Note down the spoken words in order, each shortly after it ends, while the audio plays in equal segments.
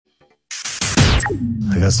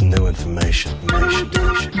I got some new information.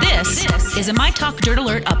 This is a My Talk Dirt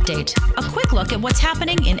Alert update. A quick look at what's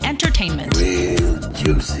happening in entertainment. Real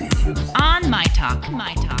juicy. On My Talk.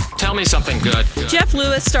 Tell me something good. Jeff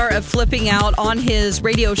Lewis, star of Flipping Out, on his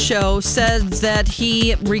radio show said that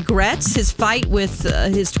he regrets his fight with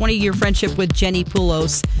his 20-year friendship with Jenny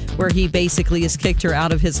Poulos, where he basically has kicked her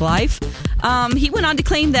out of his life. He went on to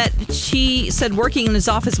claim that she said working in his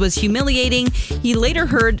office was humiliating. He later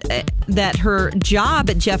heard that her job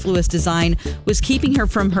at Jeff Lewis Design was keeping her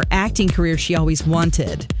from her acting career she always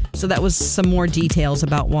wanted. So that was some more details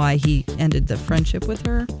about why he ended the friendship with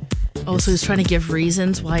her. Oh, so he's trying to give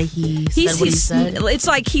reasons why he said what he said? It's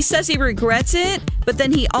like he says he regrets it, but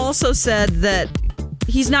then he also said that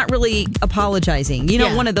he's not really apologizing. You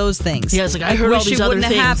know, one of those things. Yeah, it's like, I heard all these other wouldn't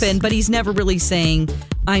things. have happened, but he's never really saying,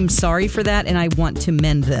 I'm sorry for that and I want to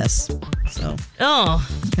mend this. So,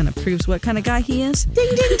 kind of proves what kind of guy he is.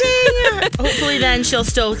 Ding, ding, ding. Hopefully then she'll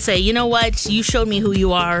still say, you know what? You showed me who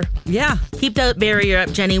you are. Yeah. Keep that barrier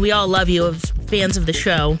up, Jenny. We all love you as fans of the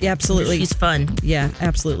show. Yeah, absolutely. She's fun. Yeah,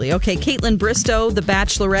 absolutely. Okay, Caitlin Bristow, the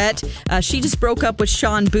Bachelorette. She just broke up with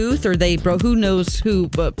Sean Booth, or they broke, who knows who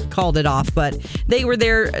called it off, but they were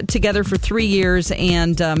there together for 3 years,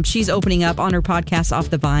 and she's opening up on her podcast Off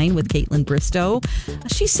the Vine with Caitlin Bristow.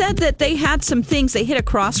 She said that they had some things, they hit a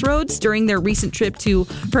crossroads during their recent trip to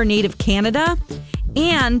her native Canada.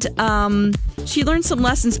 And she learned some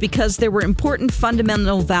lessons because there were important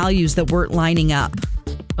fundamental values that weren't lining up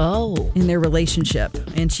in their relationship.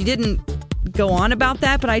 And she didn't go on about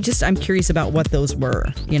that, but I'm curious about what those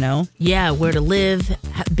were, you know? Yeah, where to live,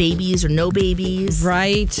 babies or no babies.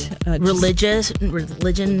 Right.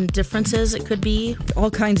 Religion differences, it could be. All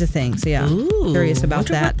kinds of things, yeah. Ooh, Curious about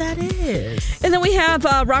that. What that is. And then we have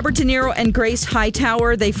Robert De Niro and Grace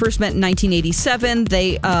Hightower. They first met in 1987.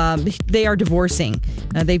 They are divorcing.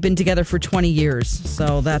 They've been together for 20 years,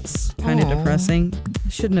 so that's kind of depressing.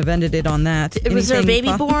 Shouldn't have ended it on that. Was there a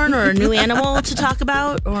baby born or a new animal to talk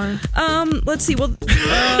about? Or let's see. Well,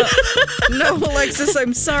 no, Alexis,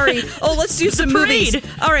 I'm sorry. Oh, let's do some movies.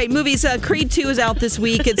 All right, movies. Creed 2 is out this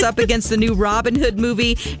week. It's up against the new Robin Hood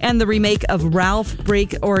movie and the remake of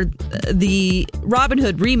the Robin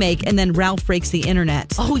Hood remake, and then Ralph Breaks the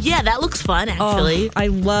Internet. Oh, yeah, that looks fun, actually. I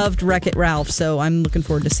loved Wreck-It Ralph, so I'm looking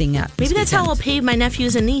forward to seeing that. Maybe that's how I'll pay my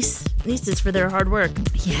nephews and nieces for their hard work.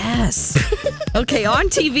 Yes. Okay, on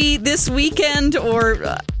TV this weekend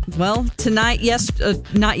or, tonight,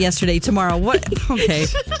 not yesterday, tomorrow. What? Okay,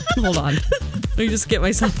 hold on. Let me just get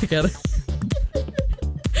myself together.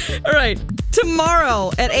 All right.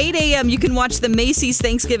 Tomorrow at 8 a.m., you can watch the Macy's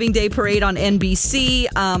Thanksgiving Day Parade on NBC.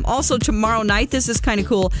 Also, tomorrow night, this is kind of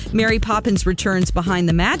cool, Mary Poppins Returns Behind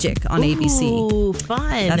the Magic on ABC. Ooh,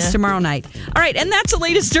 fun. That's tomorrow night. All right, and that's the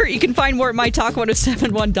latest dirt. You can find more at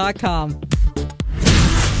mytalk1071.com.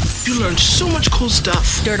 You learned so much cool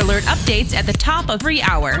stuff. Dirt Alert updates at the top of every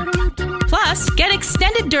hour. Plus, get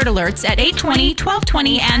extended Dirt Alerts at 8:20,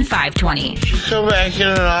 12:20, and 5:20. Come back in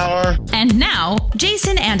an hour. And now,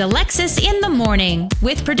 Jason and Alexis in the morning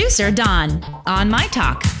with producer Don on My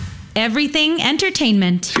Talk. Everything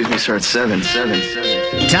entertainment. Excuse me, sir, it's 7.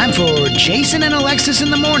 Time for Jason and Alexis in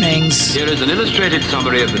the mornings. Here is an illustrated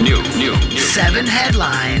summary of the new. 7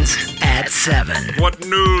 headlines at 7. What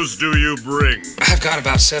news do you bring? I've got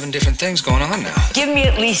about 7 different things going on now. Give me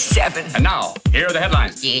at least 7. And now, here are the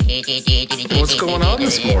headlines. What's going on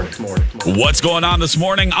this morning? What's going on this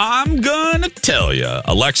morning? I'm gonna tell you.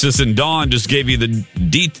 Alexis and Dawn just gave you the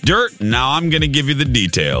dirt. Now I'm gonna give you the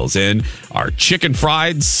details in our chicken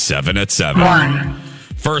fried 7 at 7.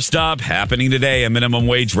 First up, happening today, a minimum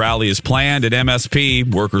wage rally is planned at MSP.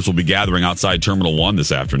 Workers will be gathering outside Terminal 1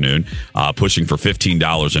 this afternoon, pushing for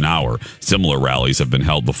 $15 an hour. Similar rallies have been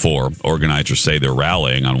held before. Organizers say they're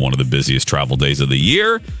rallying on one of the busiest travel days of the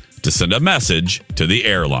year to send a message to the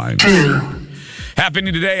airlines.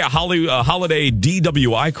 Happening today, a holiday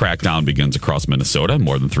DWI crackdown begins across Minnesota.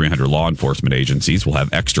 More than 300 law enforcement agencies will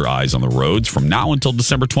have extra eyes on the roads from now until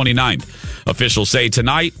December 29th. Officials say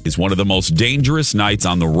tonight is one of the most dangerous nights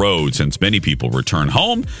on the road since many people return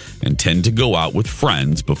home and tend to go out with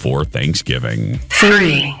friends before Thanksgiving.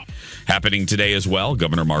 3. Happening today as well,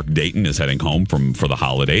 Governor Mark Dayton is heading home for the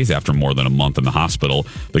holidays after more than a month in the hospital.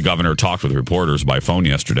 The governor talked with reporters by phone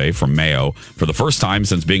yesterday from Mayo for the first time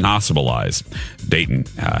since being hospitalized. Dayton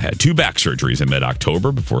had 2 back surgeries in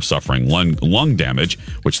mid-October before suffering lung damage,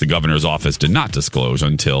 which the governor's office did not disclose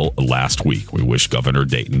until last week. We wish Governor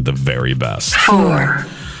Dayton the very best. 4.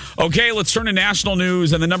 Okay, let's turn to national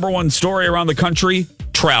news and the number one story around the country.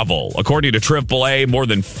 travel. According to AAA, more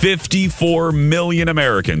than 54 million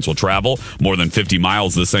Americans will travel more than 50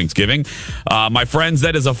 miles this Thanksgiving. My friends,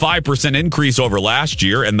 that is a 5% increase over last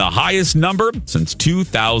year and the highest number since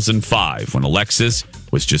 2005 when Alexis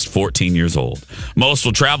was just 14 years old. Most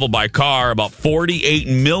will travel by car, about 48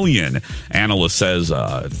 million. Analyst says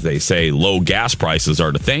they say low gas prices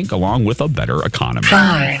are to thank, along with a better economy.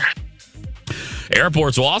 5.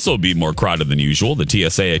 Airports will also be more crowded than usual. The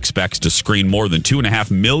TSA expects to screen more than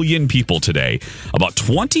 2.5 million people today, about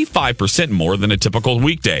 25% more than a typical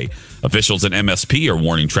weekday. Officials at MSP are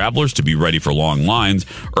warning travelers to be ready for long lines,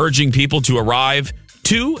 urging people to arrive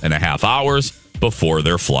 2.5 hours before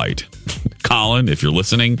their flight. Colin, if you're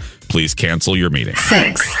listening, please cancel your meeting.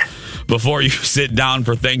 6. Before you sit down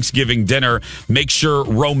for Thanksgiving dinner, make sure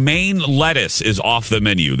romaine lettuce is off the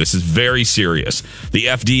menu. This is very serious. The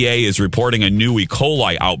FDA is reporting a new E.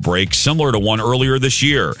 coli outbreak similar to one earlier this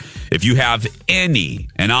year. If you have any,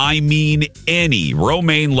 and I mean any,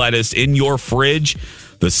 romaine lettuce in your fridge,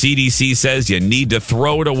 the CDC says you need to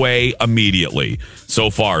throw it away immediately. So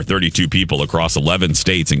far, 32 people across 11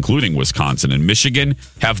 states, including Wisconsin and Michigan,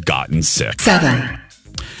 have gotten sick. 7.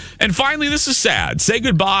 And finally, this is sad. Say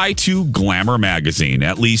goodbye to Glamour magazine,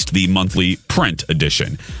 at least the monthly print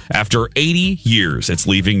edition. After 80 years, it's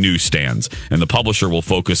leaving newsstands, and the publisher will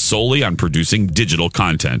focus solely on producing digital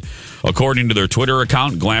content. According to their Twitter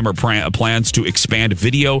account, Glamour plans to expand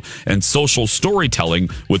video and social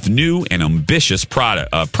storytelling with new and ambitious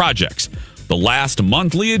projects. The last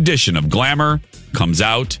monthly edition of Glamour comes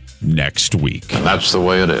out next week. And that's the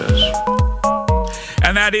way it is.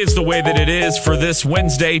 And that is the way that it is for this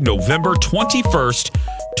Wednesday, November 21st,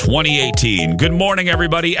 2018. Good morning,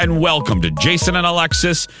 everybody, and welcome to Jason and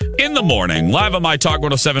Alexis in the Morning, live on My Talk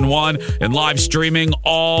 1071 and live streaming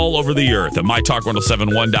all over the earth at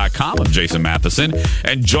MyTalk1071.com. I'm Jason Matheson,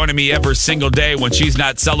 and joining me every single day when she's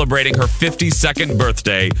not celebrating her 52nd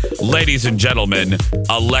birthday, ladies and gentlemen,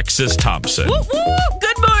 Alexis Thompson. Woo, woo.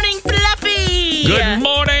 Good morning, Fluffy. Good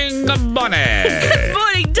morning, Bunny. Good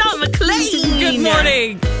morning, Don McClain. Good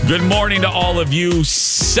morning. Good morning to all of you.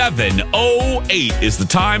 7:08 is the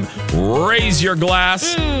time. Raise your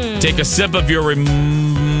glass. Take a sip of your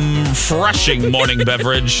refreshing morning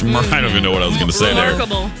beverage. I don't even know what I was going to say there.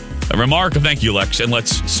 Remarkable. Thank you, Lex. And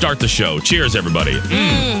let's start the show. Cheers, everybody.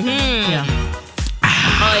 Yeah.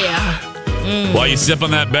 Oh, yeah. While you sip on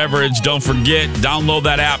that beverage, don't forget, download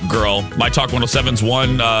that app, girl. My Talk 107's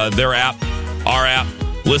one, their app, our app.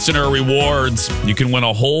 Listener rewards. You can win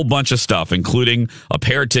a whole bunch of stuff, including a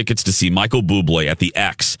pair of tickets to see Michael Bublé at the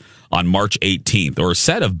X on March 18th, or a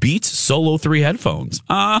set of Beats Solo 3 headphones.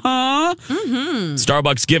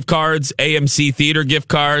 Starbucks gift cards, AMC Theater gift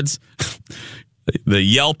cards, the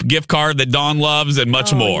Yelp gift card that Dawn loves, and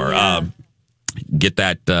much more. Yeah. Get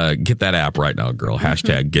that app right now, girl.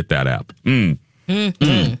 Hashtag get that app.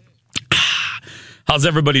 How's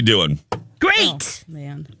everybody doing? Great. Oh,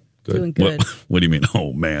 man. Good. Doing good. What do you mean?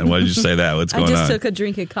 Oh man, why did you say that? What's going on? I just took a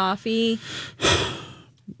drink of coffee.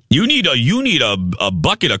 You need a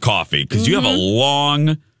bucket of coffee because you have a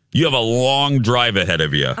long drive ahead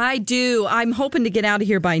of you. I do. I'm hoping to get out of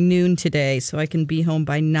here by noon today so I can be home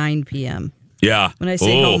by 9 p.m. Yeah. When I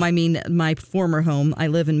say home, I mean my former home. I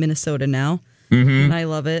live in Minnesota now, and I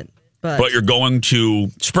love it. But you're going to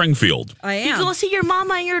Springfield. I am. You go see your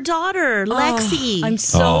mama and your daughter, Lexi. I'm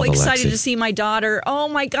so excited Lexi. to see my daughter. Oh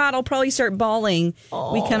my God, I'll probably start bawling.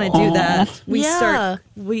 We kind of do that.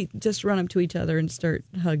 We just run up to each other and start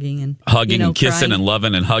hugging and and kissing crying. and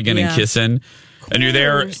loving and hugging and kissing. And you're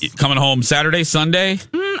there coming home Saturday, Sunday?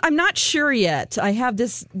 I'm not sure yet. I have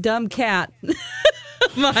this dumb cat mine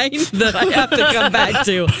that I have to come back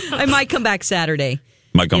to. I might come back Saturday.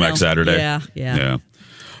 Might come back Saturday. Yeah.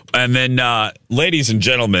 And then, ladies and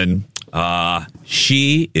gentlemen,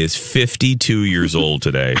 she is 52 years old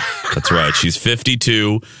today. That's right. She's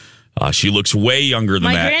 52. She looks way younger than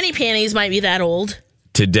My that. granny panties might be that old.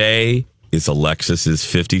 Today is Alexis's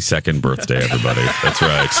 52nd birthday, everybody. That's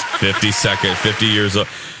right. 50 years old.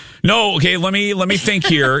 No, okay, let me think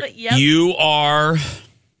here. Yep. You are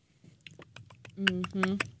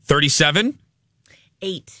 37?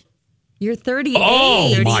 8. You're 38.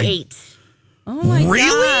 Oh, 38. Oh my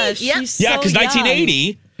Really? gosh. Yep. She's Yeah, so because young.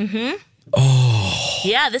 1980.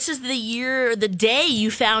 Yeah, this is the day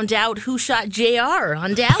you found out who shot JR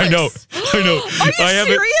on Dallas. I know. Are you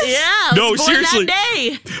serious? Yeah, I No, was born seriously. that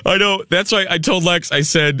day. I know. That's why I told Lex, I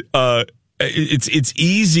said, it's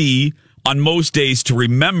easy on most days to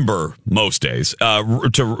remember most years,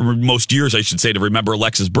 I should say, to remember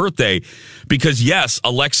Alexis' birthday. Because yes,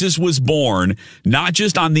 Alexis was born not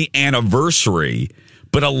just on the anniversary,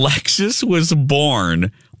 but Alexis was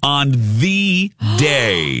born on the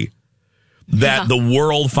day that the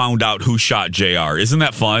world found out who shot JR. Isn't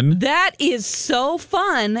that fun? That is so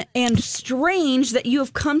fun and strange that you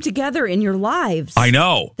have come together in your lives. I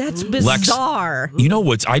know. That's bizarre. Lex, you know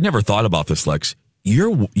what's? I never thought about this, Lex.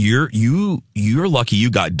 You're lucky you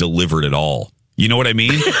got delivered at all. You know what I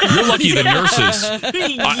mean? You're lucky the nurses.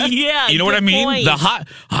 You know what I mean? Point.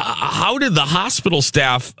 How did the hospital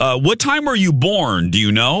staff? What time were you born? Do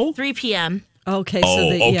you know? 3 p.m. Okay.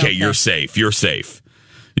 Okay. You're safe. You're safe.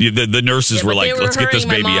 The nurses were like, "Let's get this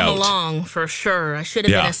baby my mom out." Along for sure. I should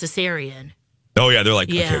have been a cesarean. Oh yeah, they're like,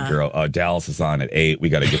 "Okay, girl, Dallas is on at 8. We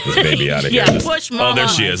got to get this baby out of here." Push mom. Oh, there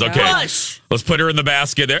she is. Okay, push. Let's put her in the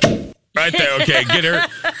basket there. Right there. Okay, get her.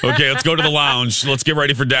 Okay, let's go to the lounge. Let's get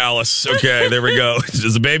ready for Dallas. Okay, there we go.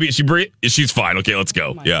 Is the baby? Is she breathe? She's fine. Okay, let's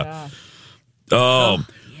go. God. Oh,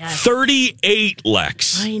 yes. 38,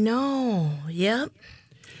 Lex. I know. Yep.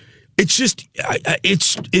 It's just,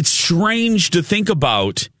 it's strange to think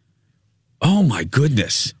about. Oh my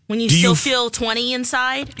goodness. When you still feel 20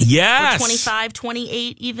 inside? Yes. Or 25,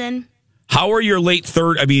 28 even? How are your late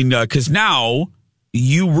 30s? I mean, because now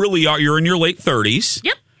you really are, you're in your late 30s.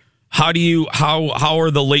 Yep. How are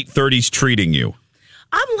the late 30s treating you?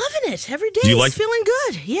 I'm loving it. Every day it's feeling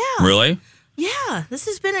good. Yeah. Really? Yeah. This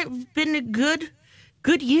has been a good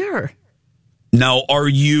year. Now, are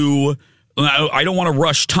you... I don't want to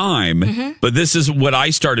rush time, but this is what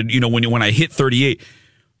I started, when I hit 38.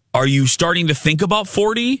 Are you starting to think about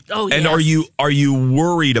 40? Oh, and yes. are you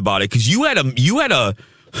worried about it? Because you had a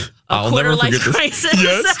I'll never forget this. Crisis.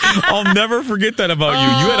 Yes, I'll never forget that about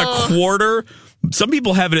you. You had a quarter. Some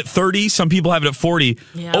people have it at 30. Some people have it at 40.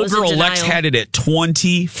 Yeah, Oh, girl, Lex had it at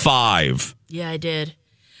 25. Yeah, I did.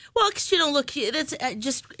 Well, because, look, that's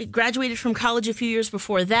just graduated from college a few years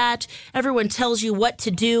before that. Everyone tells you what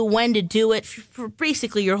to do, when to do it for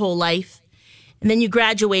basically your whole life. And then you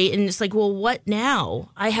graduate and it's like, well, what now?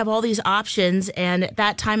 I have all these options. And at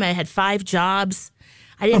that time I had 5 jobs.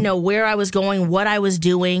 I didn't know where I was going, what I was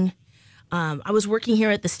doing. I was working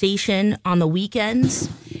here at the station on the weekends.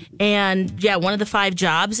 And one of the 5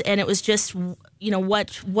 jobs. And it was just,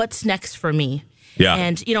 what's next for me? Yeah.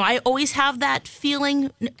 And, I always have that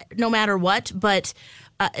feeling no matter what, but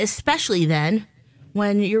especially then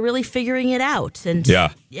when you're really figuring it out. And,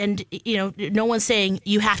 no one's saying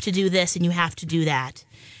you have to do this and you have to do that.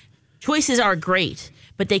 Choices are great,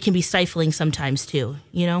 but they can be stifling sometimes too,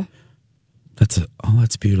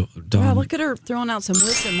 That's beautiful. Wow, look at her throwing out some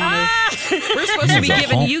wisdom on her. We're supposed to be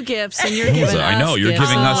giving you gifts, and you're giving us I know, you're gifts.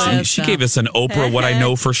 giving us. She gave us an Oprah what I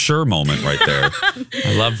know for sure moment right there.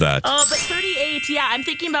 I love that. Oh, but 38, I'm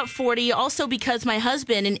thinking about 40. Also because my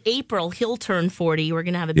husband, in April, he'll turn 40. We're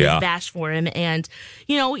going to have a big bash for him. And,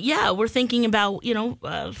 we're thinking about,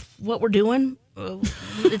 what we're doing.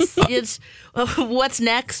 It's what's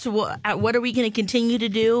next? What are we going to continue to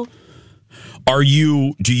do? Are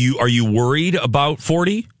you worried about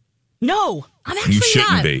 40? No, I'm actually not. You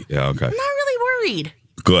shouldn't be. Yeah, okay. I'm not really worried.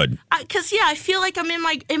 Good. Because I feel like I'm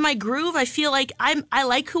in my groove. I feel like I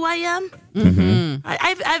like who I am. Mm-hmm.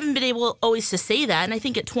 I haven't been able always to say that, and I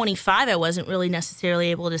think at 25 I wasn't really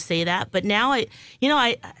necessarily able to say that. But now I'm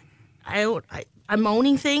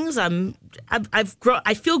owning things. I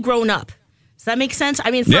feel grown up. Does that make sense?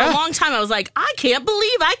 I mean, for a long time, I was like, I can't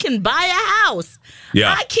believe I can buy a house.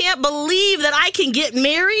 Yeah. I can't believe that I can get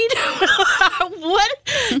married. What?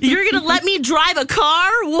 You're going to let me drive a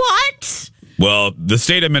car? What? Well, the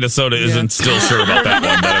state of Minnesota isn't still sure about that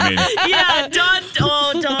one, but I mean.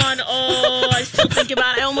 Dawn. I still think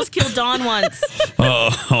about it. I almost killed Dawn once.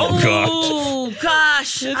 Oh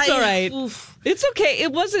gosh. It's all right. Oof. It's okay.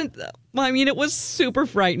 It wasn't, it was super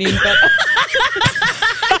frightening, but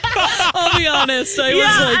I'll be honest. I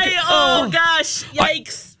was like, oh gosh.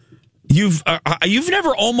 Yikes. You've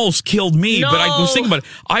never almost killed me, but I was thinking about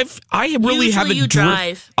it. I really Usually haven't you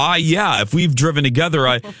drive. If we've driven together,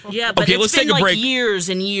 but okay, let's been take a break. Years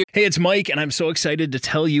and years. Hey, it's Mike, and I'm so excited to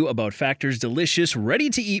tell you about Factor's delicious,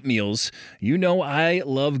 ready-to-eat meals. You know I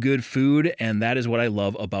love good food, and that is what I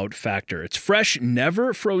love about Factor. It's fresh,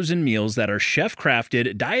 never frozen meals that are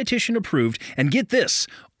chef-crafted, dietitian-approved, and get this,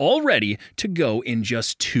 all ready to go in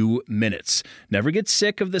just 2 minutes. Never get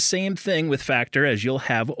sick of the same thing with Factor, as you'll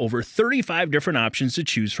have over 35 different options to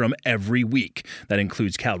choose from every week. That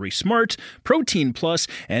includes Calorie Smart, Protein Plus,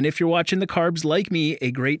 and if you're watching the carbs like me,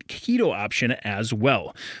 a great keto option as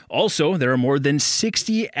well. Also, there are more than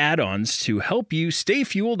 60 add-ons to help you stay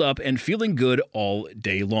fueled up and feeling good all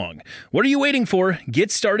day long. What are you waiting for? Get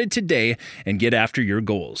started today and get after your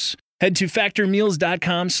goals. Head to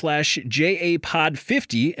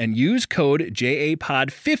factormeals.com/JAPOD50 and use code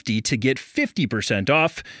JAPOD50 to get 50%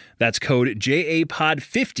 off. That's code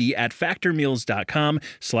JAPOD50 at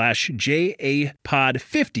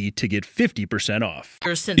factormeals.com/JAPOD50 to get 50% off.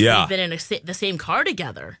 Since we've been in the same car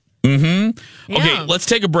together. Mm-hmm. Yeah. Okay, let's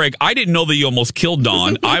take a break. I didn't know that you almost killed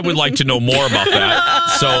Dawn. I would like to know more about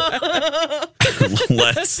that. So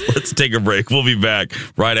let's take a break. We'll be back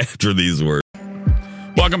right after these words.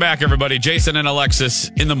 Welcome back, everybody. Jason and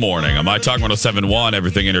Alexis in the morning on My Talk 107.1,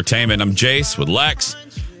 Everything Entertainment. I'm Jace with Lex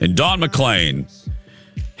and Dawn McClain.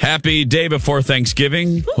 Happy day before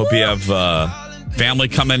Thanksgiving. Woo-hoo! Hope you have family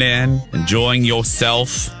coming in, enjoying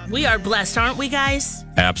yourself. We are blessed, aren't we, guys?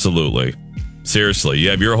 Absolutely. Seriously, you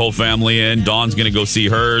have your whole family in. Dawn's going to go see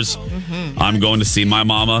hers. Mm-hmm. I'm going to see my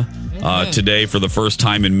mama today for the first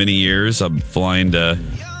time in many years. I'm flying to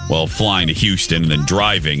Houston and then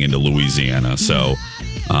driving into Louisiana. So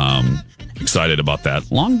excited about that.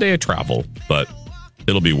 Long day of travel, but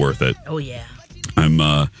it'll be worth it. Oh, yeah. I'm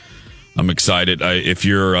excited. If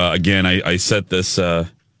you're I sent this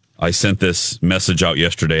message out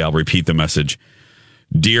yesterday. I'll repeat the message.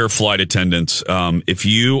 Dear flight attendants, if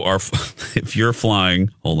you're flying,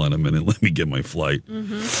 hold on a minute. Let me get my flight.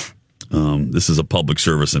 Mm-hmm. This is a public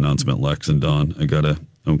service announcement, Lex and Dawn.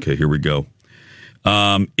 Okay, here we go.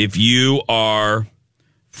 If you are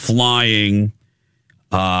flying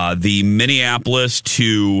the Minneapolis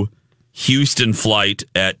to Houston flight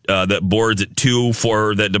that departs at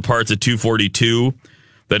 2:42,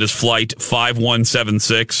 that is flight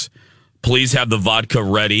 5176. Please have the vodka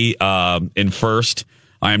ready in first.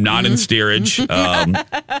 I am not in steerage. He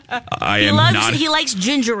likes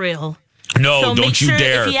ginger ale. No, so don't you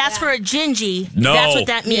dare. If he asks for a gingy, no. That's what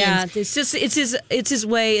that means. Yeah, it's his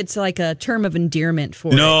way. It's like a term of endearment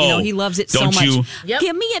for it. He loves it don't so much. Yep.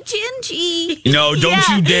 Give me a gingy. No, don't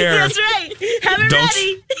you dare. That's right. Have it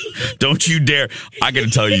ready. Don't you dare. I got to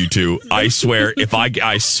tell you too. I swear, if I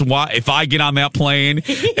get on that plane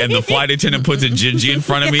and the flight attendant puts a gingy in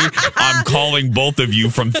front of me, I'm calling both of you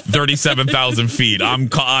from 37,000 feet. I'm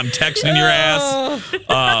texting your ass.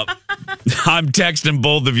 I'm texting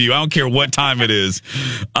both of you. I don't care what time it is.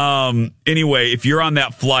 Anyway, if you're on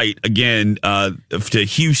that flight again to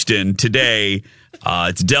Houston today,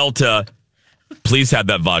 it's Delta. Please have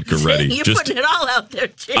that vodka ready. You're putting it all out there,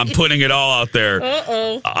 Jay. I'm putting it all out there.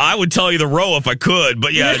 I would tell you the row if I could,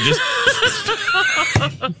 but yeah, just.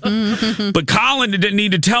 But Colin didn't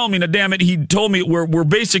need to tell me. Now, damn it, he told me we're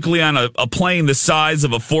basically on a plane the size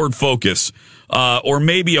of a Ford Focus. Or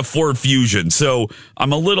maybe a Ford Fusion. So I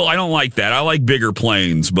don't like that. I like bigger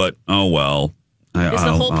planes, but oh well. Is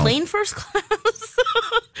the whole plane first class?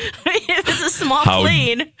 If it's a small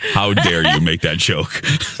plane. How dare you make that joke?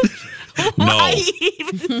 Why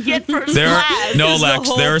even get first class? No,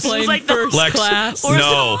 Lex. There's like first Lex, class.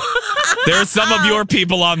 No. There's some of your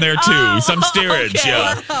people on there too. Some steerage, okay.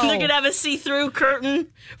 yeah. They're gonna have a see-through curtain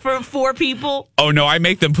for 4 people. Oh no, I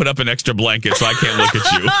make them put up an extra blanket so I can't look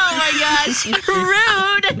at you. Oh my gosh,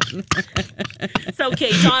 rude. It's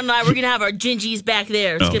okay. John and I, we're gonna have our gingies back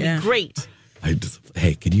there. It's gonna be great.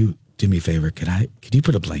 Hey, could you do me a favor? Could you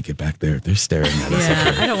put a blanket back there? They're staring at us.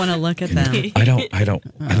 Yeah, I don't want to look at them. I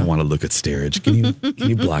don't want to look at steerage. Can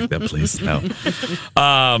you block that, please? No.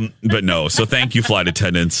 But no. So thank you, flight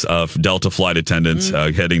attendants, Delta flight attendants,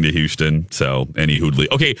 heading to Houston. So any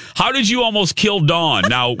hoodly. Okay, how did you almost kill Dawn?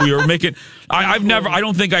 Now we were making. I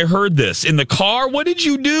don't think I heard this in the car. What did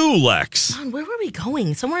you do, Lex? John, where were we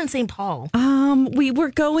going? Somewhere in St. Paul. We were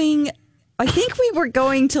going. I think we were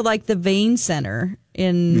going to like the Vein Center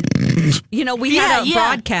we had a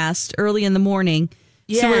broadcast early in the morning.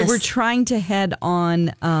 Yes. So we're trying to head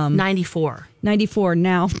on 94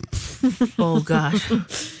 now. Oh gosh.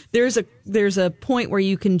 There's a point where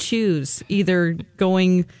you can choose either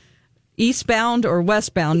going eastbound or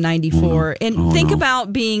westbound 94. Think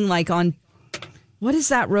about being like on what is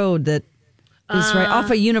that road that is right off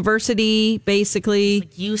of University, basically.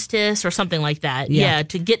 Like Eustis or something like that. Yeah,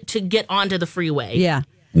 to get onto the freeway. Yeah.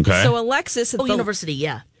 Okay. So Alexis University,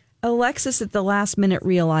 yeah. Alexis at the last minute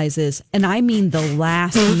realizes, and I mean the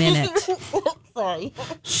last minute. Sorry.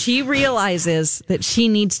 She realizes that she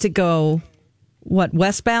needs to go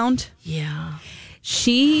westbound? Yeah.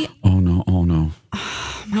 Oh no. Oh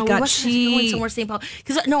my God, we must have going somewhere St. Paul.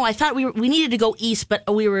 Because I thought we needed to go east, but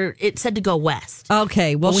it said to go west.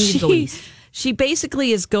 Okay, well, we need to go east. She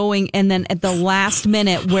basically is going, and then at the last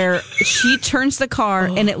minute where she turns the car,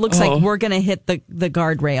 and it looks like we're going to hit the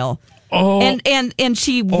guardrail. Oh. And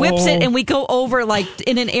she whips it, and we go over like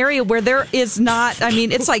in an area where there is not. I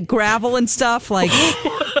mean, it's like gravel and stuff. Like,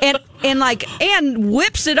 and and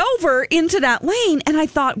whips it over into that lane. And I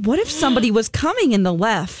thought, what if somebody was coming in the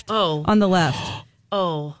left? Oh. On the left.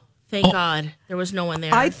 Oh, thank God. There was no one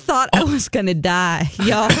there. I thought I was going to die,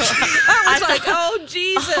 y'all. I was like, oh,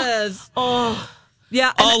 Jesus. Oh.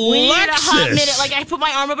 Yeah. We needed a hot minute. Like, I put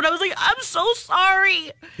my arm up and I was like, I'm so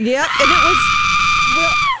sorry. Yeah. And it was...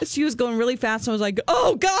 Well, she was going really fast, and I was like,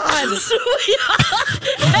 "Oh God!"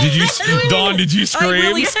 Did you, Dawn? Did you scream? I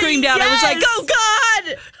really screamed out. Yes. I was like, "Oh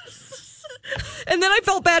God!" And then I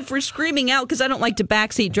felt bad for screaming out because I don't like to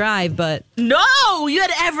backseat drive. But no, you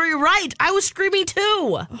had every right. I was screaming too.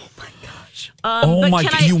 Oh my gosh! Oh my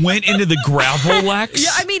God! You went into the gravel, Lex?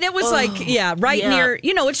 Yeah, I mean, it was right near.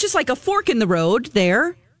 You know, it's just like a fork in the road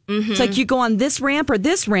there. Mm-hmm. It's like you go on this ramp or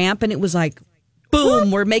this ramp, and it was like, boom,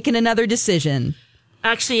 we're making another decision.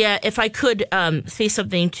 Actually, if I could say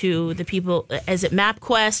something to the people, is it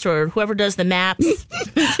MapQuest or whoever does the maps?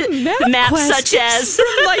 Maps such as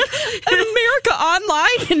like America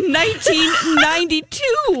Online in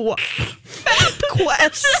 1992.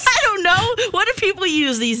 MapQuest. I don't know. What do people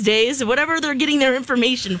use these days? Whatever they're getting their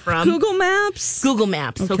information from. Google Maps. Google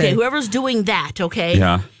Maps. Okay. Whoever's doing that. Okay.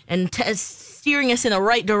 Yeah. And steering us in the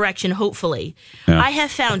right direction. Hopefully, I have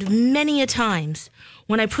found many a times.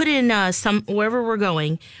 When I put in wherever we're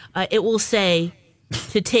going, it will say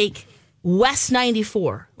to take West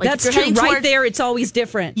 94. Like that's true. Right there, it's always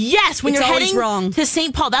different. Yes, when it's you're always heading wrong. to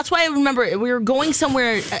St. Paul. That's why I remember we were going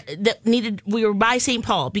somewhere we were by St.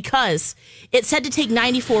 Paul because it said to take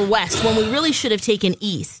 94 west when we really should have taken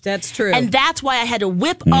east. That's true. And that's why I had to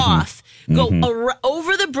whip off, go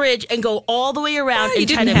over the bridge and go all the way around and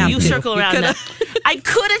kind of U-circle around that. I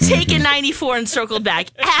could have taken 94 and circled back.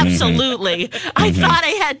 Absolutely. I thought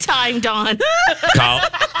I had time, Dawn.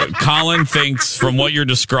 Colin thinks, from what you're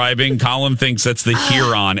describing, Colin thinks that's the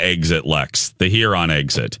Huron exit, Lex. The Huron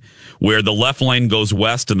exit, where the left lane goes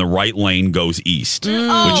west and the right lane goes east,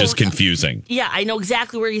 which is confusing. Yeah, I know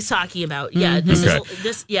exactly where he's talking about. Yeah,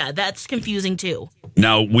 that's confusing too.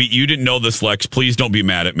 Now, you didn't know this, Lex. Please don't be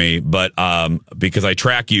mad at me, but because I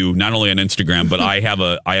track you not only on Instagram, but I have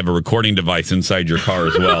a recording device inside your car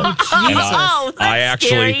as well. That's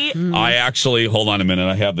scary. I actually hold on a minute.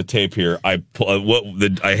 I have the tape here. I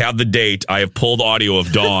have the date. I have pulled audio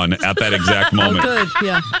of Dawn at that exact moment. Oh, good.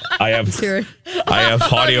 Yeah. I have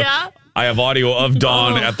audio. Yeah. I have audio of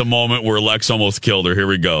Dawn at the moment where Lex almost killed her. Here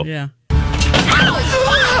we go. Yeah.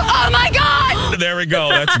 Oh my God! There we go.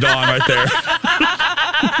 That's Dawn right there.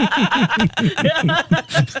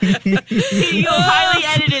 You highly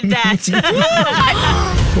edited that.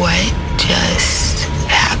 What just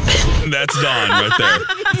happened? That's Dawn right there.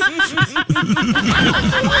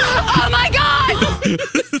 Oh my God!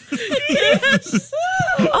 Yes.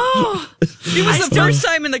 Oh, it was the first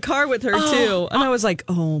time in the car with her too, and I was like,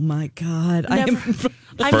 "Oh my God!" I'm so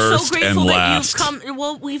grateful that you've come.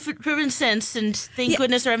 Well, we've driven since, and thank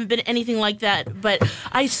goodness there haven't been anything like that. But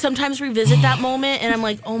I sometimes revisit that moment, and I'm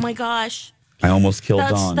like, "Oh my gosh." I almost killed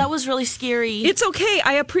Dawn. That was really scary. It's okay.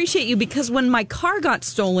 I appreciate you because when my car got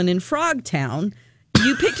stolen in Frogtown,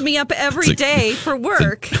 you picked me up every day for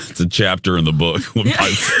work. It's a chapter in the book. When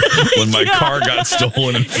my car got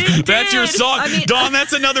stolen. That's your song. Dawn,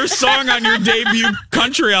 that's another song on your debut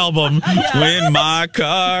country album. Yeah. When my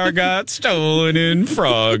car got stolen in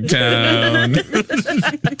Frogtown.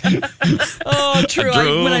 Oh,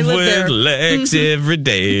 true. When I lived with there. Lex every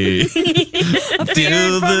day.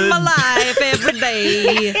 Till from my life every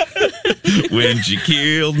day. When she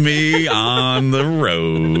killed me on the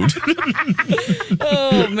road.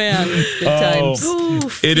 Oh, man. Good times.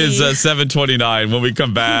 It is 7:29. When we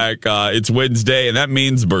come back, it's Wednesday, and that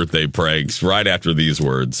means birthday pranks right after these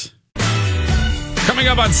words. Coming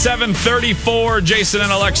up on 7:34, Jason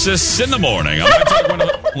and Alexis in the morning.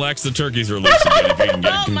 Lex, the turkeys are loose again. If you can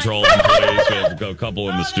get control of them, please. We have a couple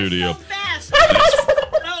in the studio.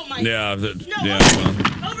 Yeah, there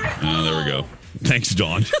we go. Thanks,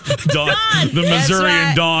 Dawn. The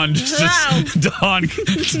Missourian Dawn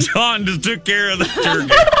Dawn just took care of the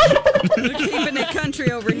turkey. We're keeping it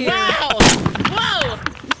country over here. Wow! Whoa!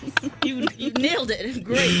 You nailed it.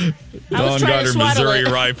 Great. Dawn got her Missouri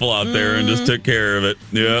rifle out there and just took care of it.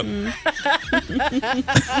 Yep.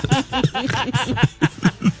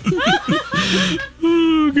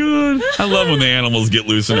 Oh, God. I love when the animals get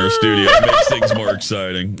loose in our studio. It makes things more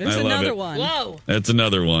exciting. There's I love another it. one. Whoa. That's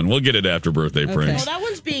another one. We'll get it after birthday pranks. Well, that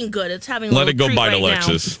one's being good. It's having a Let little it go bite right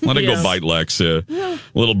Alexis. now. Let it go bite Lex.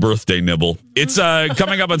 Little birthday nibble. It's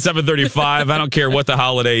coming up on 7:35. I don't care what the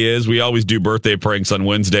holiday is. We always do birthday pranks on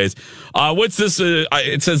Wednesdays. What's this?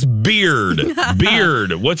 It says beard.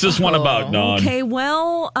 Beard. What's this one about, Dawn? Okay,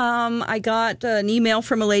 well, I got an email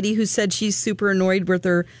from a lady who said she's super annoyed with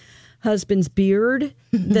her husband's beard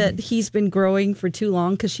that he's been growing for too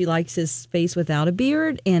long because she likes his face without a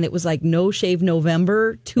beard. And it was like No Shave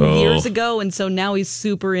November 2 years ago. And so now he's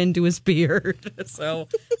super into his beard. So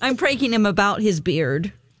I'm pranking him about his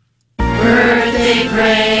beard. Birthday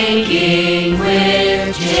pranking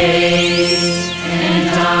with Jay and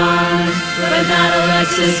Dawn, but not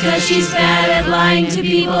Alexis because she's bad at lying to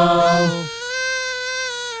people.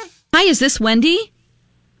 Hi, is this Wendy?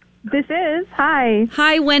 This is. Hi.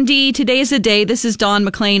 Hi, Wendy. Today is the day. This is Dawn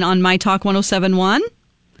McLean on My Talk 107.1.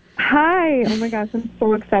 Hi. Oh my gosh, I'm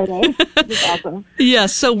so excited. This is awesome.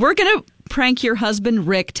 Yes, so we're going to prank your husband,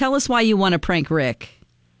 Rick. Tell us why you want to prank Rick.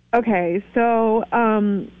 Okay, so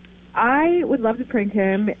I would love to prank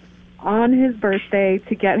him on his birthday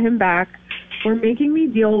to get him back. We're making me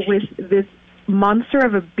deal with this monster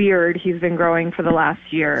of a beard he's been growing for the last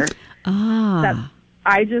year. That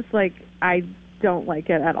I don't like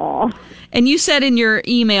it at all. And you said in your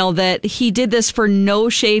email that he did this for No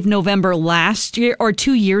Shave November last year or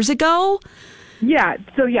 2 years ago? Yeah.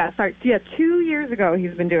 So, 2 years ago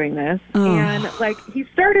he's been doing this. Oh. And, he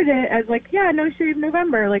started it as, No Shave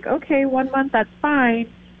November. Okay, 1 month, that's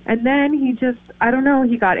fine. And then he just, I don't know,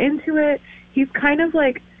 he got into it. He's kind of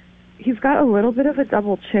he's got a little bit of a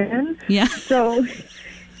double chin. Yeah. So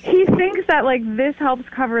he thinks that, this helps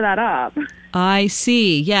cover that up. I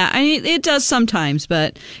see. Yeah, I mean, it does sometimes,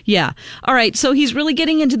 but yeah. All right, so he's really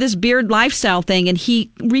getting into this beard lifestyle thing, and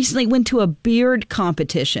he recently went to a beard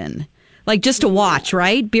competition. Just to watch,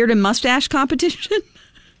 right? Beard and mustache competition?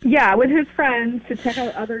 Yeah, with his friends to check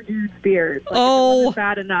out other dudes' beards. If it wasn't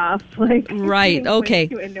bad enough. Right, okay. Way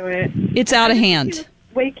too into it. It's out of hand. He was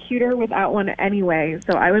way cuter without one anyway,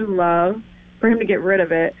 so I would love for him to get rid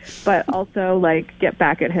of it, but also, get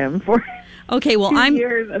back at him for... Okay, well, 2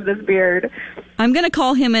 years of this beard. I'm going to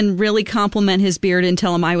call him and really compliment his beard and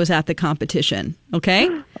tell him I was at the competition. Okay?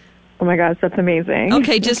 Oh my gosh, that's amazing.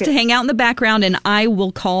 Okay, just to hang out in the background, and I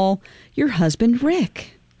will call your husband,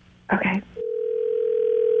 Rick. Okay.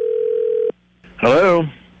 Hello.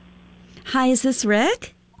 Hi, is this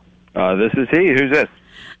Rick? This is he. Who's this?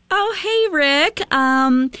 Oh, hey, Rick.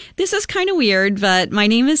 This is kind of weird, but my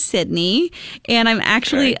name is Sydney, and I'm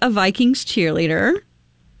actually a Vikings cheerleader.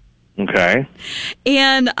 Okay.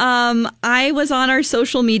 And I was on our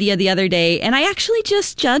social media the other day, and I actually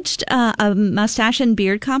just judged a mustache and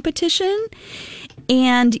beard competition,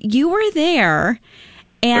 and you were there.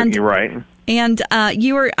 And you're right. And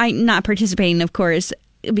you were not participating, of course,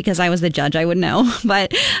 because I was the judge. I would know.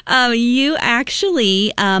 But you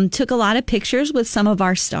actually took a lot of pictures with some of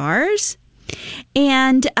our stars.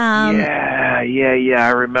 And I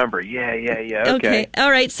remember. Yeah. Okay.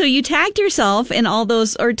 All right. So you tagged yourself in all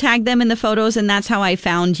those, or tagged them in the photos, and that's how I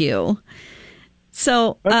found you.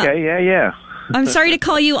 So okay, yeah. I'm sorry to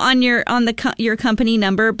call you on your company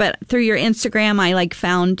number, but through your Instagram, I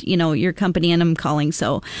found your company, and I'm calling.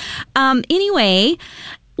 So anyway.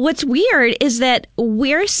 What's weird is that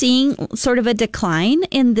we're seeing sort of a decline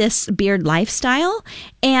in this beard lifestyle,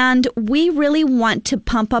 and we really want to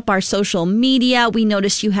pump up our social media. We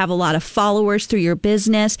noticed you have a lot of followers through your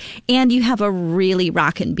business, and you have a really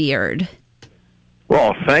rockin' beard.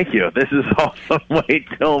 Well, thank you. This is awesome. Wait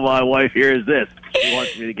till my wife hears this. She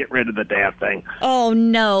wants me to get rid of the damn thing. Oh,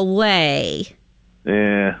 no way.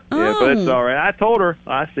 Yeah, but it's all right. I told her.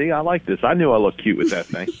 I like this. I knew I looked cute with that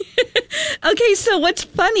thing. Okay, so what's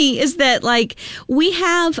funny is that we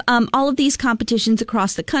have all of these competitions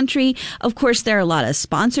across the country. Of course, there are a lot of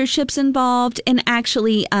sponsorships involved, and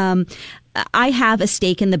actually I have a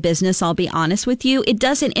stake in the business, I'll be honest with you. It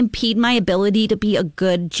doesn't impede my ability to be a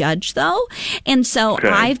good judge, though. And so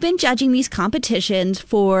I've been judging these competitions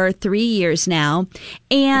for 3 years now,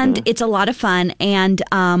 and it's a lot of fun. And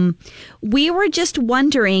we were just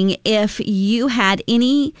wondering if you had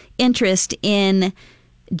any interest in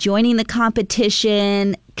joining the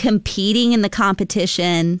competition, competing in the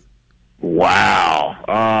competition. Wow.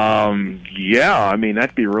 Yeah, I mean,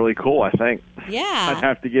 that'd be really cool, I think. Yeah. I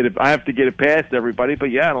have to get it past everybody,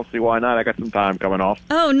 but yeah, I don't see why not. I got some time coming off.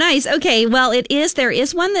 Oh, nice. Okay. Well, there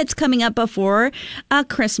is one that's coming up before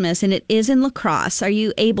Christmas, and it is in La Crosse. Are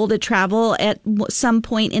you able to travel at some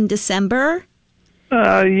point in December?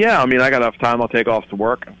 Yeah. I mean, I got enough time. I'll take off to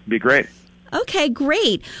work. It'd be great. Okay,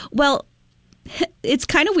 great. Well, it's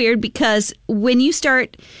kind of weird because when you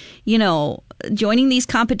start, joining these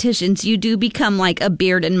competitions, you do become like a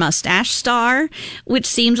beard and mustache star, which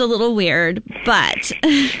seems a little weird, but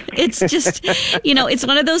it's just, it's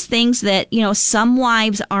one of those things that, some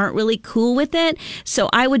wives aren't really cool with it. So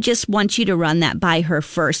I would just want you to run that by her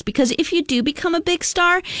first, because if you do become a big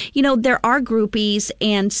star, there are groupies,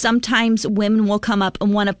 and sometimes women will come up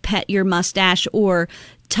and want to pet your mustache or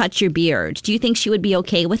touch your beard. Do you think she would be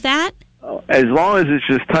okay with that? As long as it's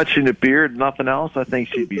just touching the beard, nothing else, I think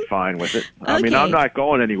she'd be fine with it. I mean, I'm not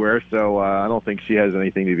going anywhere, so I don't think she has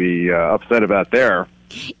anything to be upset about there.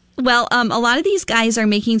 Well, a lot of these guys are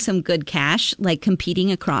making some good cash, like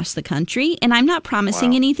competing across the country. And I'm not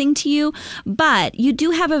promising anything to you, but you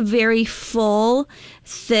do have a very full,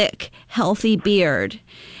 thick, healthy beard.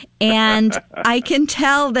 And I can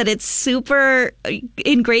tell that it's super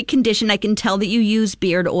in great condition. I can tell that you use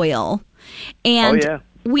beard oil. And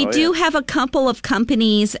we do have a couple of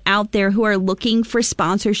companies out there who are looking for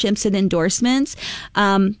sponsorships and endorsements.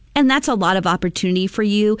 And that's a lot of opportunity for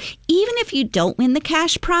you. Even if you don't win the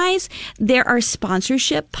cash prize, there are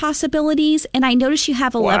sponsorship possibilities. And I notice you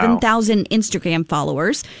have 11,000 Instagram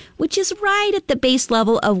followers, which is right at the base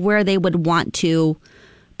level of where they would want to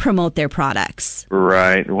promote their products.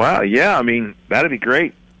 Right. Wow. Yeah. I mean, that'd be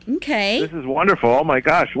great. Okay. This is wonderful. Oh, my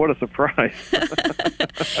gosh. What a surprise.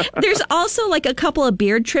 There's also like a couple of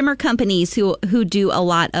beard trimmer companies who do a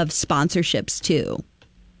lot of sponsorships, too.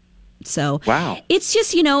 So it's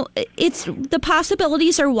just, it's the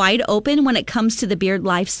possibilities are wide open when it comes to the beard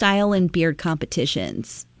lifestyle and beard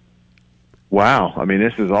competitions. Wow. I mean,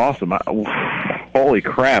 this is awesome. Holy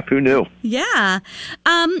crap. Who knew? Yeah.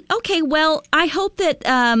 Okay. Well, I hope that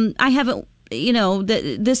I haven't,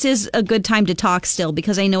 this is a good time to talk still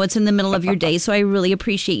because I know it's in the middle of your day. So I really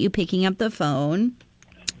appreciate you picking up the phone.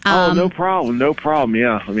 No problem. No problem.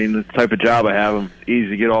 Yeah. I mean, the type of job I have, I'm easy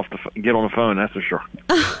to get on the phone. That's for sure.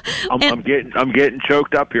 I'm getting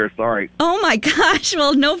choked up here. Sorry. Oh my gosh.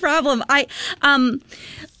 Well, no problem.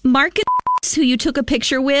 Marcus, who you took a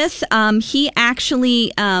picture with, he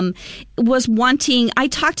actually was wanting. I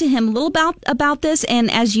talked to him a little about this, and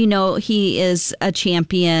as you know, he is a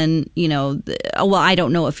champion. Well, I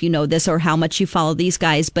don't know if you know this or how much you follow these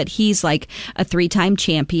guys, but he's like a 3-time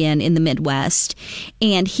champion in the Midwest,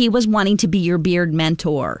 and he was wanting to be your beard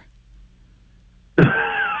mentor.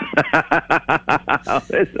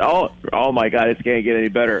 Oh my God, it can't get any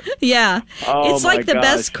better. Yeah. It's like the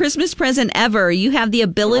best Christmas present ever. You have the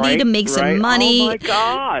ability to make some money. Oh my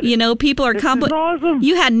God. People are awesome.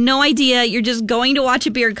 You had no idea. You're just going to watch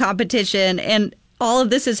a beard competition and all of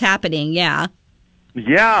this is happening. Yeah.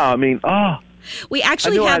 Yeah, I mean, we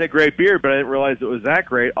actually I had a great beard, but I didn't realize it was that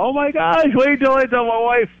great. Oh my gosh, wait till I tell my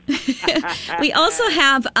wife. We also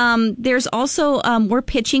have, there's also, we're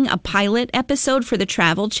pitching a pilot episode for the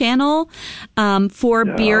Travel Channel for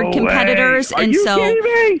beard competitors. Are you kidding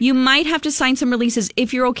me? You might have to sign some releases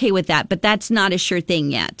if you're okay with that, but that's not a sure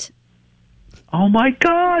thing yet. Oh my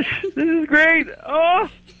gosh, this is great. Oh.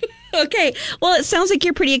 Okay. Well, it sounds like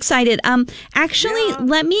you're pretty excited.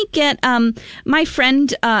 Let me get, my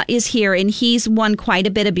friend is here and he's won quite a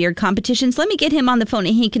bit of beard competitions. Let me get him on the phone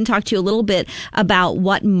and he can talk to you a little bit about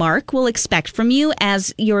what Mark will expect from you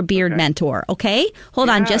as your beard mentor. Okay? Hold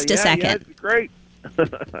on just a second. Yeah, great.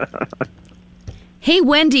 Hey,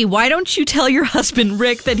 Wendy, why don't you tell your husband,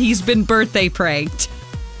 Rick, that he's been birthday pranked?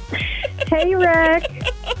 Hey, Rick.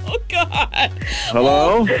 Oh, God.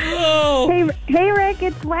 Hello? Oh. Hey, Rick,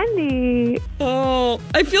 it's Wendy. Oh,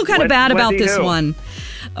 I feel kind of bad about this one.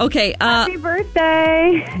 Okay. Happy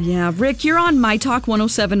birthday. Yeah, Rick, you're on My Talk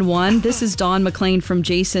 1071. This is Dawn McLean from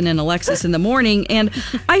Jason and Alexis in the Morning. And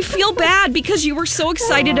I feel bad because you were so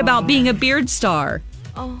excited about being a beard star.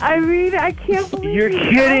 I mean, I can't believe you're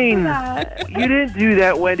kidding. You didn't do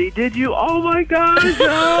that, Wendy, did you? Oh my gosh!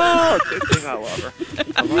 Oh, good thing I love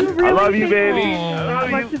her. I love you, baby. How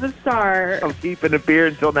much of a star? I'm keeping the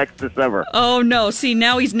beard until next December. Oh no! See,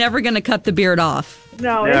 now he's never going to cut the beard off.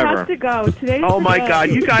 No, never. It has to go. Today's oh my day. God!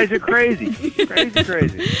 You guys are crazy,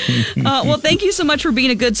 crazy. Well, thank you so much for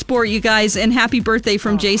being a good sport, you guys, and happy birthday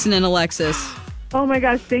from Jason and Alexis. Oh my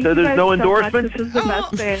gosh, thank you. So there's no endorsement? This is the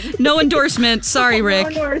best thing. No endorsement. Sorry,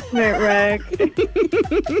 Rick. No endorsement, Rick.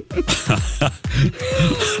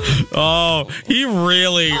 Oh, he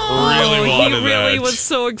really wanted that. He really was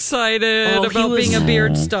so excited about being a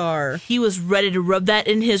beard star. He was ready to rub that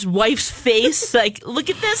in his wife's face. Like, look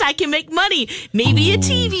at this, I can make money. Maybe a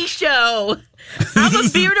TV show. I'm a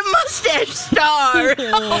beard and mustache star.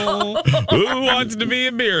 Who wants to be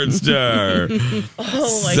a beard star?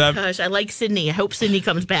 Oh my gosh, I like Sydney. I hope Sydney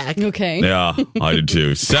comes back. Okay. Yeah, I do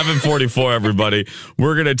too. 7:44, everybody.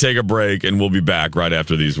 We're going to take a break and we'll be back right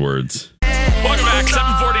after these words. Welcome back,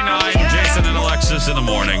 7:49. Jason and Alexis in the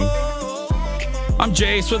morning. I'm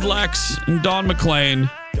Jace with Lex and Dawn McLean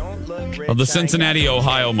of the Cincinnati,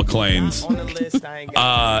 Ohio McLeans.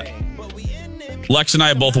 Lex and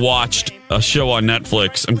I both watched a show on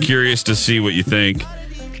Netflix. I'm curious to see what you think.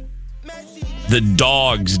 The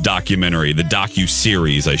Dogs documentary, the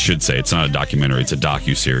docu-series, I should say. It's not a documentary, it's a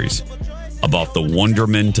docu-series. about the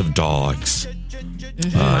wonderment of dogs.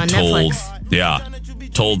 On Told,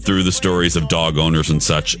 Netflix. told through the stories of dog owners and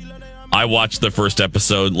such. I watched the first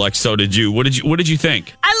episode. Lex, so did you. What did you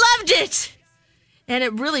think? I loved it. And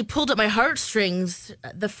it really pulled at my heartstrings.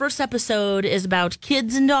 The first episode is about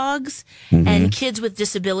kids and dogs and kids with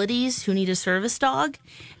disabilities who need a service dog.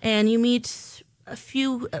 And you meet a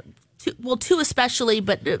few, two especially,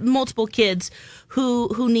 but multiple kids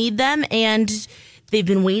who need them. And they've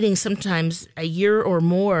been waiting sometimes a year or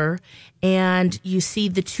more. And you see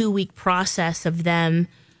the 2-week process of them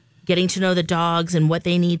getting to know the dogs and what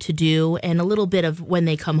they need to do and a little bit of when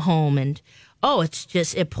they come home. And,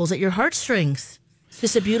 it pulls at your heartstrings. It's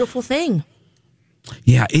just a beautiful thing.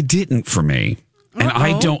 Yeah, it didn't for me. And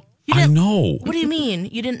I know. What do you mean?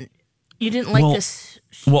 You didn't like this?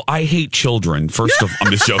 Well, I hate children. First of all,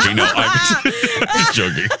 I'm just joking. No, I'm just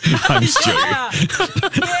joking. I'm just joking.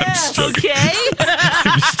 Okay.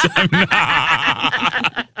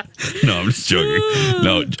 I'm just joking.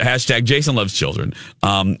 No, hashtag Jason loves children.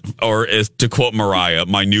 Or as to quote Mariah,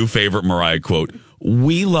 my new favorite Mariah quote,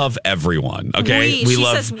 we love everyone. Okay. She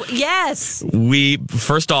says, yes.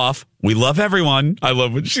 First off, we love everyone. I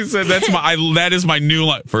love what she said. That is my new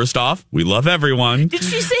line. First off, we love everyone. Did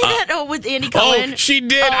she say that with Andy Cohen? Oh, she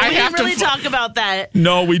did. I didn't really talk about that.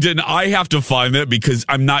 No, we didn't. I have to find that because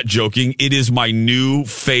I'm not joking. It is my new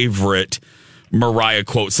favorite Mariah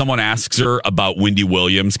quote. Someone asks her about Wendy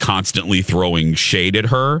Williams constantly throwing shade at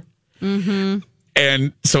her. Mm-hmm.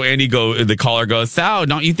 And so the caller goes, "So,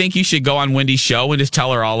 don't you think you should go on Wendy's show and just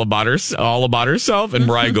tell her all about herself?" And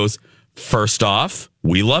Mariah goes, "First off,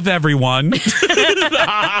 we love everyone." It's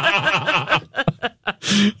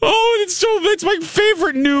my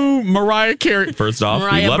favorite new Mariah Carey. First off,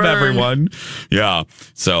 Mariah we love Byrne. everyone. Yeah.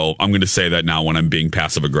 So I'm going to say that now when I'm being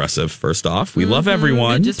passive aggressive. First off, we love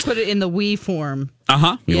everyone. And just put it in the we form.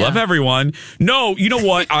 We love everyone. No, you know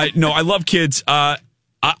what? I love kids.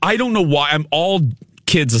 I don't know why. I'm all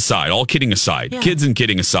kidding aside, kids and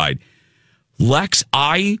kidding aside. Lex,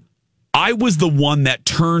 I was the one that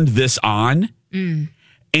turned this on,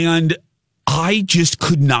 and I just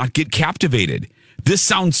could not get captivated. This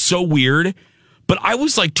sounds so weird, but I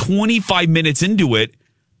was like 25 minutes into it,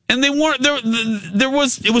 and they weren't there.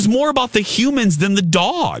 It was more about the humans than the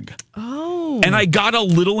dog. Oh, and I got a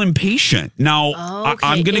little impatient. Now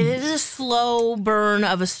I'm gonna. It is a slow burn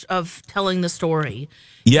of telling the story.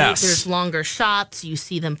 Yes. There's longer shots. You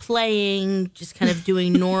see them playing, just kind of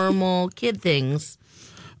doing normal kid things.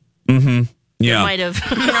 Mm-hmm. Yeah. Might have.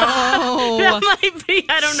 That might be.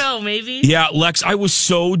 I don't know. Maybe. Yeah, Lex, I was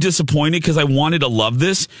so disappointed because I wanted to love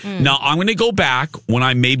this. Now, I'm going to go back when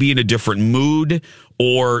I may be in a different mood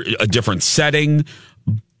or a different setting.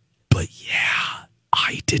 But yeah,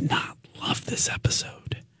 I did not love this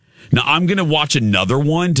episode. Now, I'm going to watch another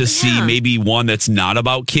one to see maybe one that's not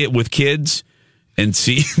about kids. And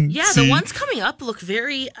see. Yeah, the ones coming up look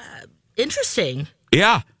very interesting.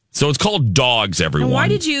 Yeah. So it's called Dogs, everyone. And why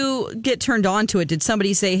did you get turned on to it? Did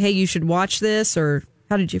somebody say, hey, you should watch this? Or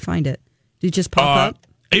how did you find it? Did it just pop up?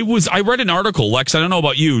 I read an article, Lex. I don't know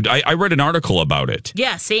about you. I read an article about it.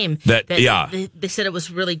 Yeah, same. They said it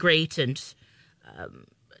was really great and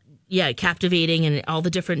captivating, and all the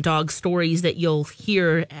different dog stories that you'll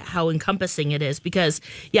hear, how encompassing it is. Because,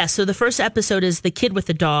 so the first episode is the kid with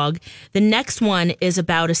the dog. The next one is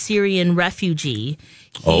about a Syrian refugee.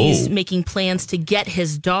 He's making plans to get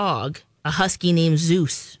his dog, a husky named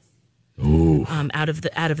Zeus, out of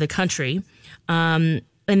the country.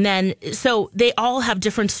 And then, so they all have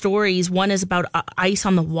different stories. One is about ice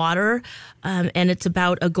on the water, and it's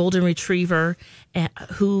about a golden retriever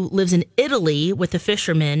who lives in Italy with a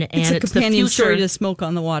fisherman. And it's a companion story to Smoke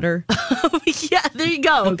on the Water. Yeah, there you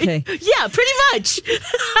go. Okay. Yeah, pretty much.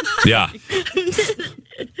 Yeah.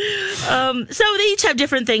 So they each have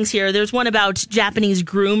different things here. There's one about Japanese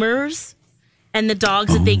groomers and the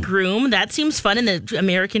dogs that they groom. That seems fun in the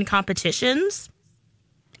American competitions.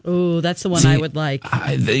 Oh, that's the one I would like.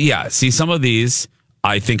 See, some of these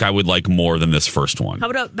I think I would like more than this first one. How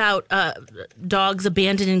about dogs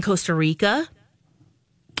abandoned in Costa Rica?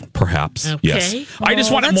 Perhaps. Okay. Yes. I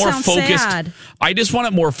just want it more focused. Sad. I just want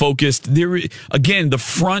it more focused. There again, the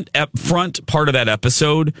front part of that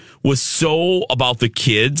episode was so about the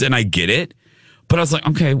kids, and I get it. But I was like,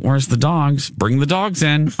 okay, where's the dogs? Bring the dogs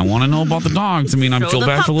in. I want to know about the dogs. I mean, I feel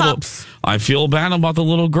bad about the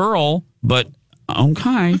little girl, but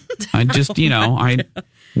okay. I just,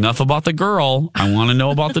 enough about the girl. I want to know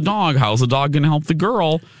about the dog. How's the dog going to help the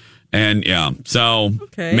girl? And so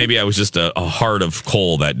maybe I was just a heart of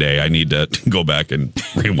coal that day. I need to go back and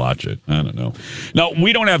rewatch it. I don't know. No,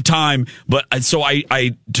 we don't have time, but so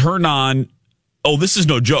I turned on oh, this is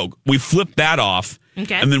no joke. We flipped that off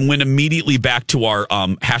and then went immediately back to our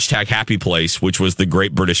hashtag happy place, which was the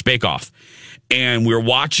Great British Bake Off. And we're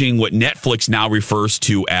watching what Netflix now refers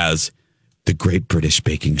to as the Great British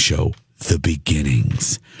Baking Show, The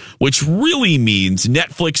Beginnings, which really means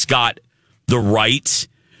Netflix got the rights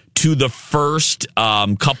to the first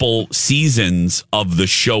couple seasons of the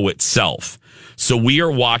show itself. So we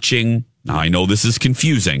are watching, now I know this is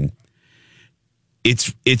confusing,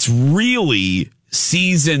 it's really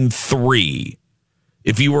season 3.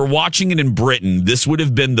 If you were watching it in Britain, this would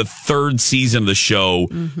have been the 3rd season of the show,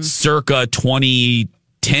 circa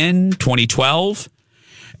 2010, 2012.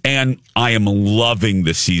 And I am loving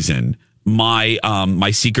this season. My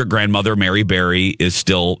secret grandmother, Mary Berry, is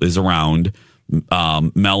around.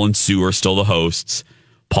 Mel and Sue are still the hosts.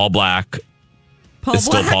 Paul Black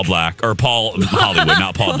still Paul Black. Or Paul Hollywood,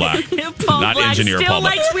 not Paul Black. Paul not Black engineer still Paul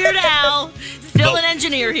Black. likes Weird Al. Still an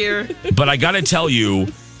engineer here. But I got to tell you,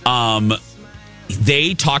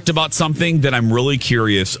 they talked about something that I'm really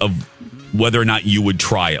curious of whether or not you would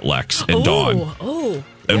try it, Lex and Dawn.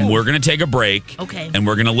 And we're going to take a break. Okay. And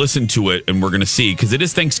we're going to listen to it and we're going to see. Because it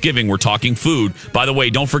is Thanksgiving. We're talking food. By the way,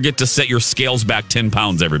 don't forget to set your scales back 10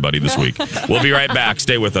 pounds, everybody, this week. We'll be right back.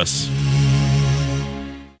 Stay with us.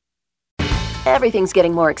 Everything's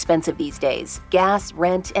getting more expensive these days. Gas,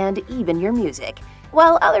 rent, and even your music.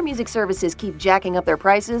 While other music services keep jacking up their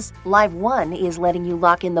prices, Live One is letting you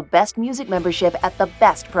lock in the best music membership at the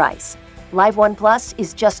best price. Live One Plus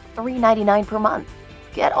is just $3.99 per month.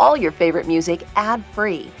 Get all your favorite music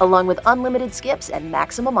ad-free, along with unlimited skips and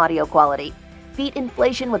maximum audio quality. Beat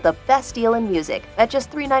inflation with the best deal in music at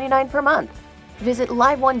just $3.99 per month. Visit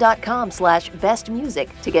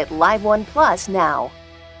liveone.com/bestmusic to get Live One Plus now.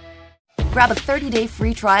 Grab a 30-day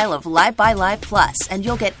free trial of Live by Live Plus, and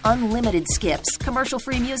you'll get unlimited skips,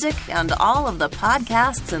 commercial-free music, and all of the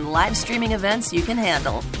podcasts and live streaming events you can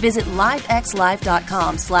handle. Visit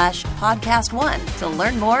livexlive.com/podcast1 to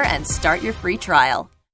learn more and start your free trial.